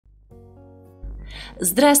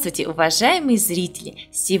Здравствуйте, уважаемые зрители!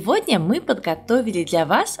 Сегодня мы подготовили для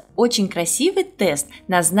вас очень красивый тест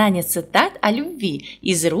на знание цитат о любви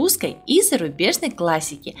из русской и зарубежной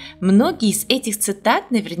классики. Многие из этих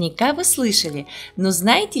цитат наверняка вы слышали, но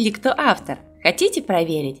знаете ли, кто автор? Хотите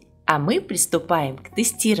проверить? А мы приступаем к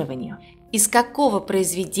тестированию. Из какого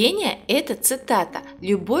произведения эта цитата?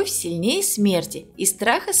 «Любовь сильнее смерти и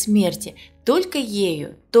страха смерти. Только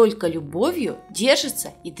ею, только любовью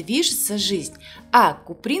держится и движется жизнь». А.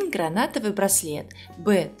 Куприн «Гранатовый браслет».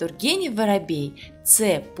 Б. Тургенев «Воробей».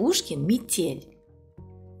 С. Пушкин «Метель».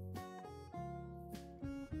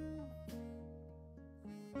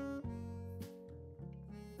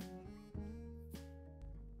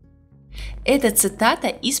 Это цитата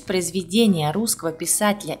из произведения русского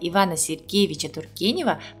писателя Ивана Сергеевича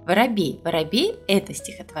Тургенева «Воробей». «Воробей» – это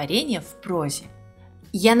стихотворение в прозе.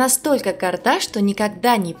 Я настолько горда, что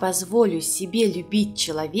никогда не позволю себе любить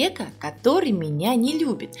человека, который меня не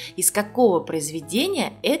любит. Из какого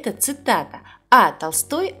произведения эта цитата? А.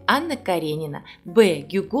 Толстой Анна Каренина. Б.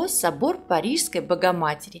 Гюго «Собор Парижской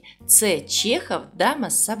Богоматери». С. Чехов «Дама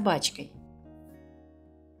с собачкой».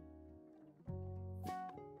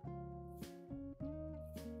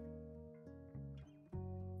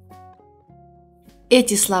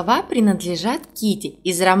 Эти слова принадлежат Ките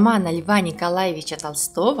из романа Льва Николаевича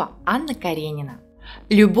Толстого «Анна Каренина».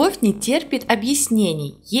 Любовь не терпит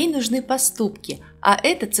объяснений, ей нужны поступки. А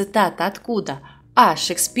эта цитата откуда? А.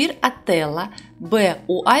 Шекспир «Отелло». Б.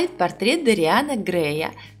 Уайльд «Портрет Дориана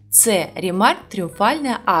Грея». С. Ремарк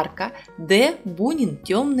 «Триумфальная арка». Д. Бунин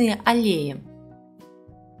 «Темные аллеи».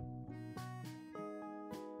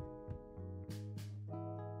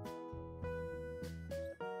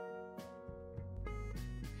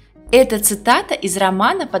 Это цитата из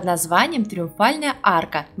романа под названием «Триумфальная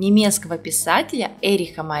арка» немецкого писателя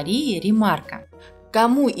Эриха Марии Ремарка.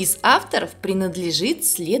 Кому из авторов принадлежит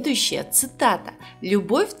следующая цитата?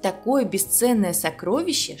 «Любовь – такое бесценное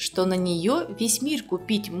сокровище, что на нее весь мир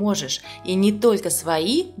купить можешь, и не только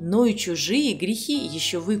свои, но и чужие грехи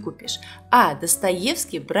еще выкупишь». А.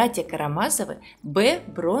 Достоевский «Братья Карамазовы». Б.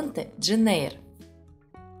 Бронте «Джейн Эйр».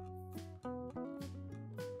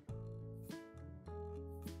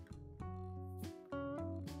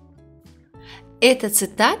 Это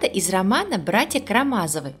цитата из романа «Братья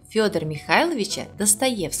Карамазовы» Федора Михайловича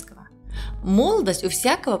Достоевского. «Молодость у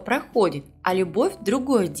всякого проходит, а любовь –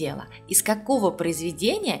 другое дело». Из какого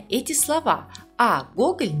произведения эти слова? А.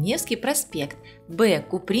 Гоголь «Невский проспект». Б.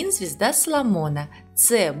 Куприн «Звезда Соломона».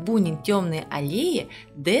 С. Бунин «Темные аллеи».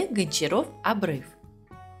 Д. Гончаров «Обрыв».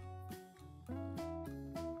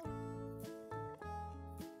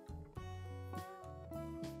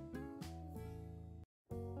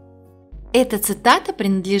 Эта цитата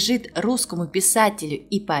принадлежит русскому писателю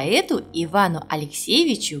и поэту Ивану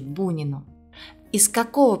Алексеевичу Бунину. Из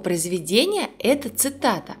какого произведения эта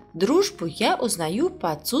цитата? «Дружбу я узнаю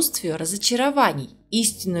по отсутствию разочарований,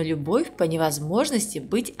 истинную любовь по невозможности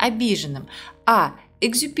быть обиженным». А.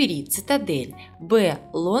 Экзюпери «Цитадель». Б.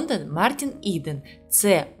 Лондон Мартин Иден.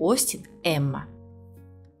 С. Остин Эмма.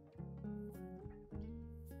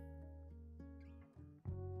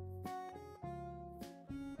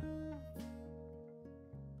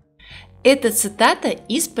 Это цитата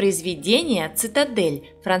из произведения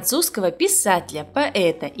 «Цитадель» французского писателя,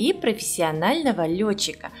 поэта и профессионального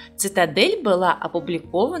летчика. «Цитадель» была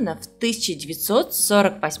опубликована в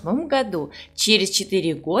 1948 году, через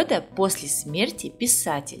 4 года после смерти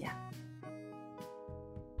писателя.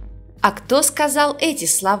 А кто сказал эти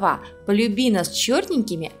слова? «Полюби нас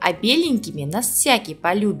черненькими, а беленькими нас всякий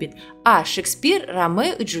полюбит». А. Шекспир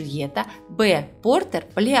 «Ромео и Джульетта». Б. Портер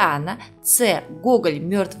 «Полианна». С. Гоголь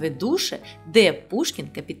 «Мертвые души». Д. Пушкин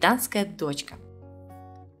 «Капитанская дочка».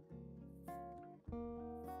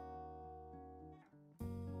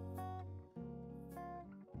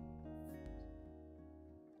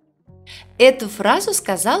 Эту фразу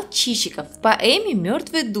сказал Чичиков в поэме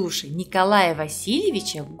 «Мертвые души» Николая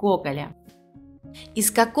Васильевича Гоголя. Из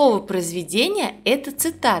какого произведения эта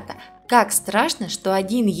цитата? Как страшно, что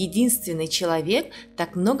один единственный человек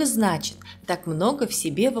так много значит, так много в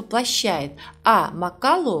себе воплощает. А.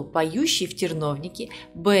 Макалоу «Поющий в терновнике».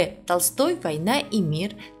 Б. Толстой «Война и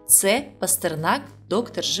мир». С. Пастернак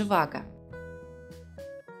 «Доктор Живаго».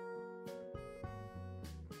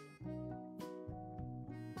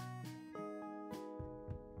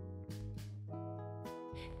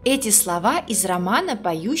 Эти слова из романа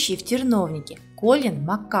 «Поющий в терновнике» Колин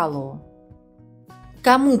Маккаллоу.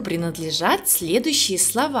 Кому принадлежат следующие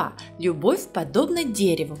слова? Любовь подобна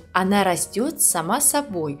дереву, она растет сама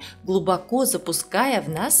собой, глубоко запуская в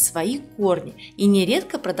нас свои корни и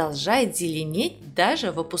нередко продолжает зеленеть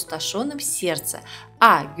даже в опустошенном сердце.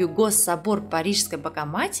 А. Гюго, собор Парижской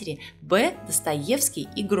Богоматери. Б. Достоевский,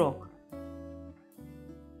 игрок.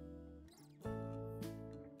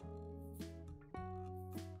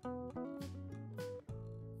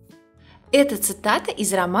 Это цитата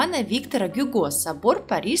из романа Виктора Гюго «Собор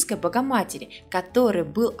Парижской Богоматери», который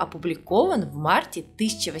был опубликован в марте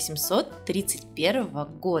 1831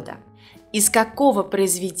 года. Из какого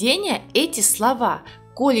произведения эти слова?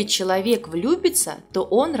 «Коли человек влюбится, то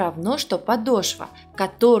он равно что подошва,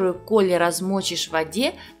 которую, коли размочишь в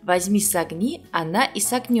воде, возьми согни, она и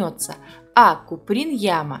согнется». А. Куприн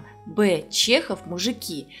Яма. Б. Чехов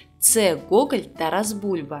Мужики. С. Гоголь Тарас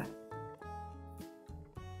Бульба.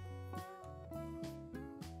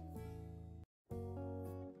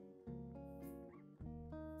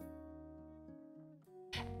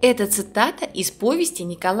 Это цитата из повести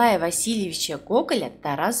Николая Васильевича Гоголя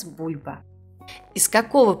 «Тарас Бульба». Из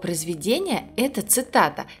какого произведения эта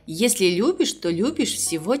цитата? «Если любишь, то любишь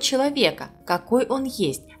всего человека, какой он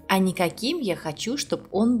есть, а не каким я хочу, чтобы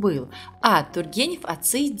он был». А. Тургенев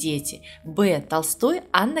 «Отцы и дети». Б. Толстой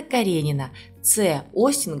Анна Каренина. С.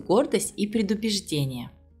 Остин «Гордость и предубеждение».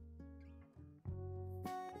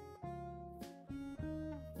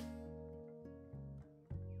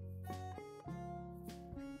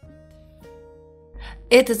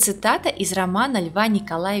 Это цитата из романа Льва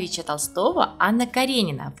Николаевича Толстого «Анна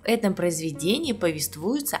Каренина». В этом произведении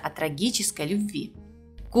повествуется о трагической любви.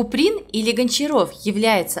 Куприн или Гончаров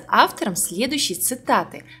является автором следующей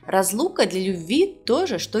цитаты. «Разлука для любви то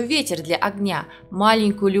же, что ветер для огня.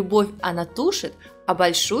 Маленькую любовь она тушит, а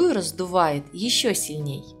большую раздувает еще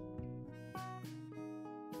сильней».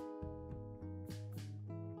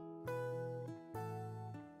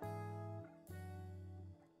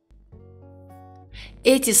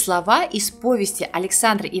 Эти слова из повести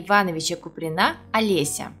Александра Ивановича Куприна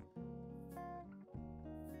 «Олеся».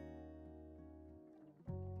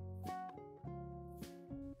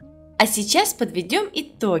 А сейчас подведем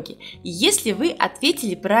итоги. Если вы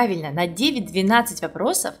ответили правильно на 9-12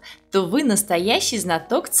 вопросов, то вы настоящий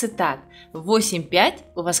знаток цитат. 8-5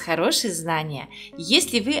 у вас хорошие знания.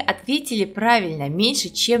 Если вы ответили правильно меньше,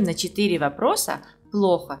 чем на 4 вопроса,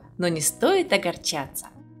 плохо, но не стоит огорчаться.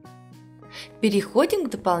 Переходим к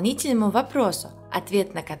дополнительному вопросу,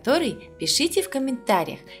 ответ на который пишите в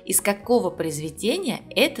комментариях, из какого произведения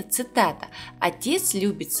эта цитата. Отец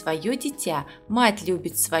любит свое дитя, мать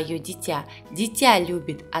любит свое дитя, дитя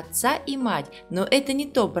любит отца и мать, но это не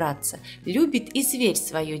то, братцы, любит и зверь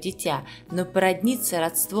свое дитя, но породниться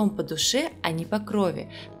родством по душе, а не по крови,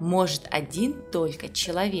 может один только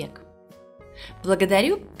человек.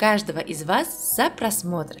 Благодарю каждого из вас за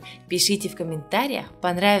просмотр. Пишите в комментариях,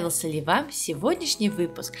 понравился ли вам сегодняшний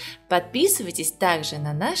выпуск. Подписывайтесь также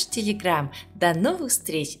на наш телеграм. До новых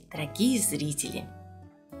встреч, дорогие зрители!